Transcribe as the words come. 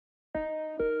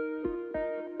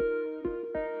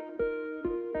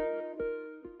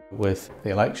with the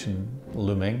election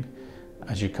looming,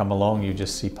 as you come along you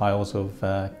just see piles of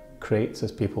crates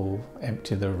as people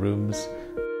empty their rooms.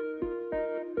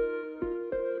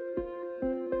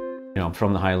 I'm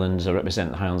from the Highlands, I represent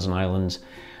the Highlands and Islands.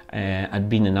 I've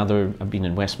been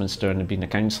in Westminster and I've been a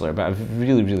councillor, but I've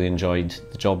really enjoyed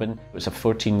the job in. It was a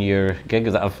 14-year gig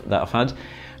that I've had.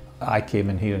 I came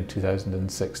in here in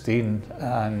 2016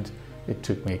 and it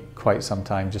took me quite some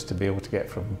time just to be able to get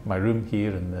from my room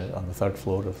here on the third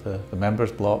floor of the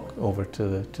members' block over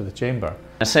to the chamber.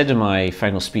 I said in my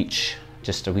final speech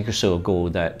just a week or so ago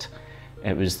that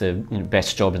it was the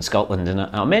best job in Scotland, and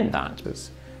I meant that.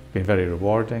 It's been very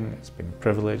rewarding, it's been a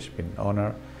privilege, it's been an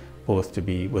honour, both to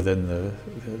be within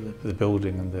the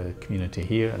building and the community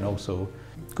here, and also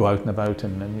go out and about.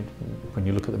 And when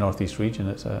you look at the North East region,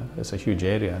 it's a huge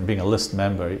area, and being a list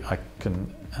member, I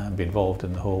can be involved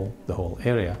in the whole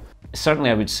area.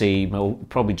 Certainly, I would say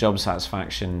probably job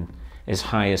satisfaction is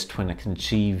highest when I can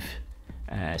achieve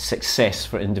success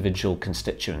for individual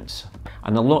constituents.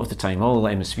 And a lot of the time, all the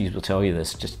MSPs will tell you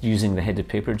this, just using the headed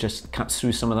paper just cuts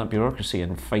through some of that bureaucracy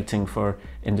and fighting for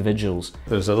individuals.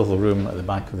 There's a little room at the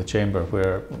back of the chamber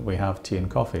where we have tea and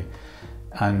coffee,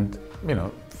 and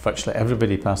virtually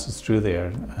everybody passes through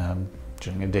there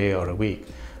during a day or a week.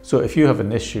 So if you have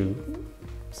an issue,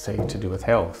 say to do with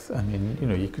health, I mean,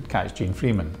 you could catch Jean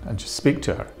Freeman and just speak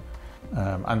to her.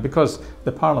 And because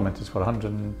the Parliament is for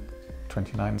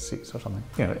 129 seats or something,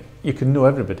 you can know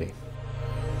everybody.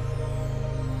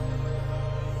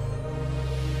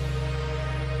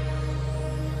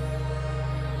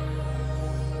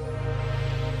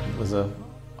 There's a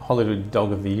Hollywood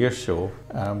Dog of the Year show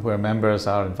where members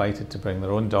are invited to bring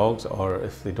their own dogs, or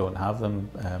if they don't have them,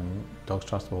 Dogs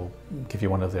Trust will give you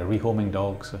one of their rehoming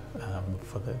dogs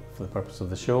for the purpose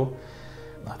of the show.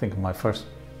 I think in my first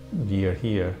year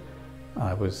here,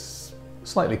 I was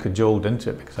slightly cajoled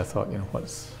into it because I thought,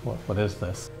 what is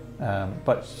this?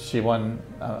 But she won.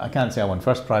 I can't say I won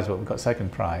first prize, but we got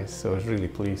second prize, so I was really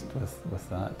pleased with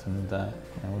that, and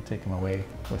we'll take him away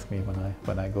with me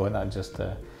when I go, and that just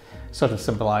sort of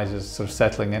symbolises sort of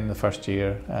settling in the first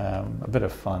year, a bit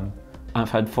of fun. I've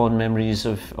had fond memories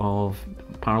of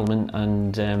Parliament,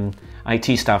 and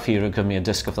IT staff here have given me a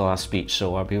disc of the last speech,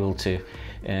 so I'll be able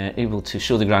to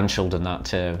show the grandchildren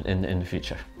that in the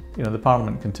future. The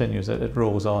Parliament continues, it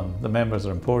rolls on. The members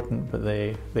are important, but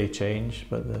they change,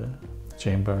 but the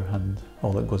chamber and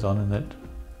all that goes on in it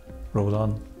rolls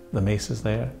on. The mace is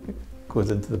there, it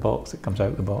goes into the box, it comes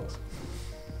out the box.